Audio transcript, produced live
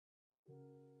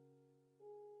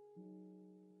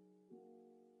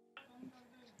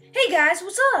Hey guys,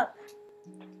 what's up?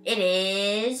 It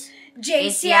is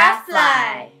JCI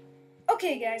Fly.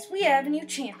 Okay guys, we have a new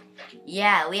channel.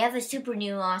 Yeah, we have a super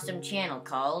new awesome channel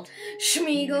called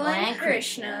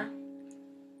Smegilandkrishna.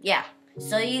 Yeah,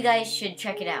 so you guys should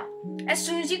check it out. As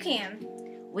soon as you can.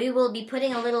 We will be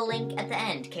putting a little link at the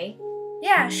end, okay?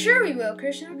 Yeah, sure we will,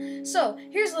 Krishna. So,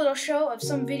 here's a little show of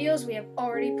some videos we have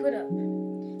already put up.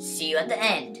 See you at the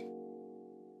end.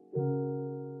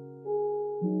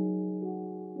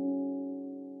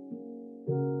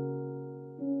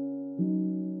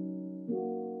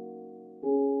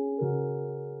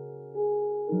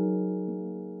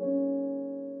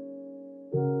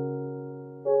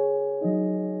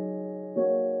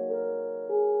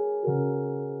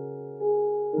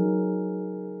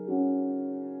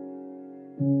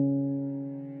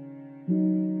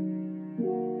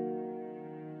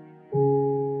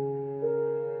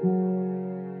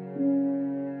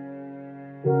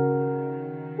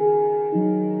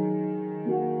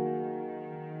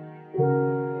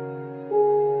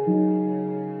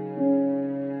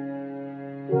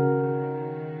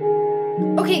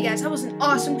 Okay guys, that was an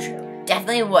awesome trailer.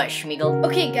 Definitely was, Schmeagle.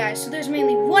 Okay guys, so there's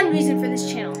mainly one reason for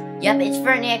this channel. Yep, it's for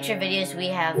any extra videos we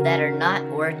have that are not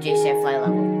worth JCI Fly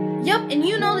level. Yep, and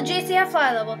you know the JCI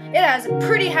Fly level, it has a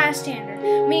pretty high standard,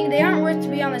 meaning they aren't worth to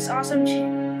be on this awesome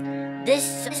channel.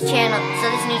 This new channel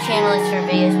is for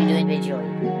videos we do individually.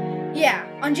 Yeah,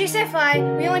 on JCI Fly,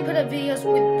 we only put up videos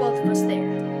with both of us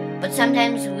there. But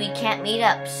sometimes we can't meet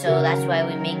up, so that's why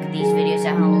we make these videos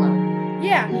at home alone.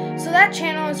 Yeah, so that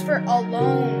channel is for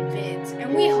alone vids,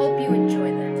 and we hope you enjoy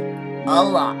them. A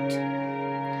lot.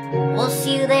 We'll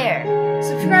see you there.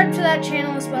 Subscribe to that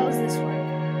channel as well as this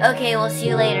one. Okay, we'll see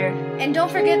you later. And don't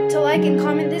forget to like and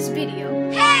comment this video.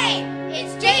 Hey,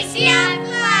 it's JCI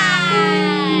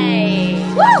Fly!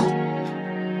 Woo!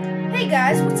 Hey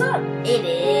guys, what's up? It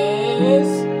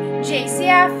is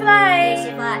JCI Fly.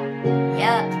 JCI Fly.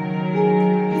 Yep.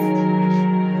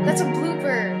 That's a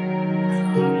blooper.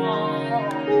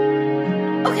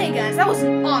 Okay guys, that was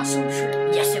an awesome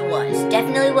trip. Yes, it was.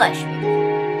 Definitely was.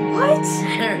 What?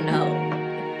 I don't know.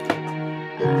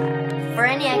 For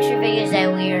any extra videos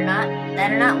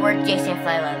that are not worth JCI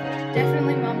Fly level.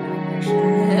 Definitely mumbling Krishna.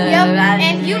 Yep,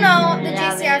 and you know the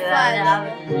JCI Fly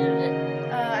level.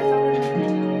 I thought we were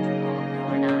No,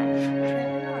 we're not.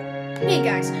 Hey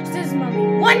guys, so this is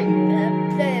mommy. One.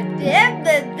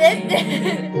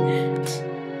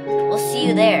 We'll see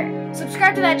you there.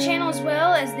 Subscribe to that channel as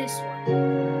well as this one.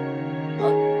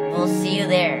 We'll see you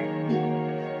there.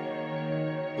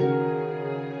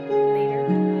 Later.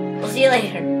 We'll see you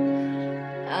later.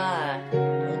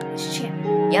 This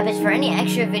channel. Yep, it's for any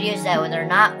extra videos that are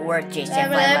not worth JCI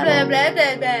Fly level.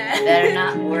 That are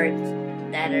not worth.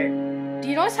 Do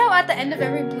you notice how at the end of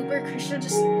every blooper, Krishna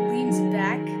just leans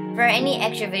back? For any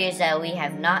extra videos that we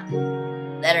have not,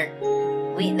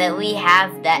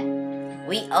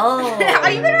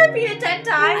 Are you gonna repeat it 10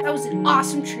 times? That was an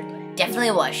awesome trailer.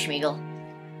 Definitely was, Schmeagle.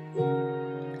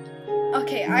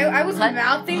 Okay, I was What?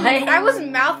 mouthing. What? I was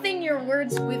mouthing your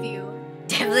words with you.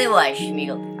 Definitely was,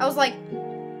 Schmeagle. I was like,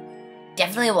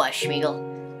 Definitely was, Schmeagle.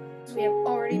 we have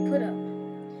already put up.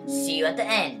 See you at the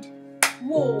end.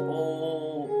 Whoa.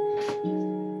 Oh.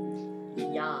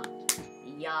 Yeah.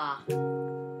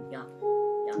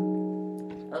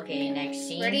 Okay, next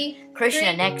scene. Ready? Krishna,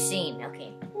 3. next scene.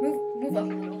 Okay. Move up a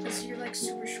little, because you're like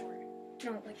super short.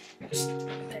 No, like just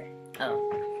there. Oh.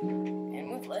 And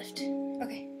move left.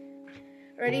 Okay.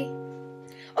 Ready?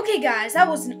 Okay, guys, that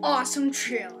was an awesome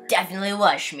trailer. Definitely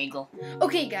was, Schmeagle.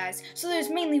 Okay, guys, so there's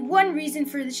mainly one reason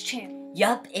for this channel.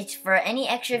 Yup, it's for any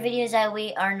extra videos that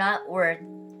are not worth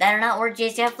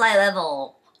JCI Fly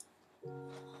level.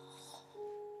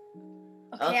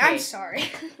 Okay, I'm sorry.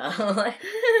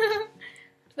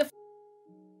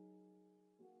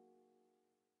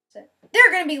 There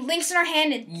are going to be links in our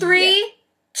hand in 3,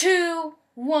 2,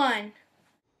 1.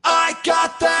 I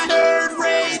got that nerd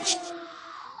rage!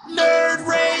 Nerd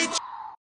rage!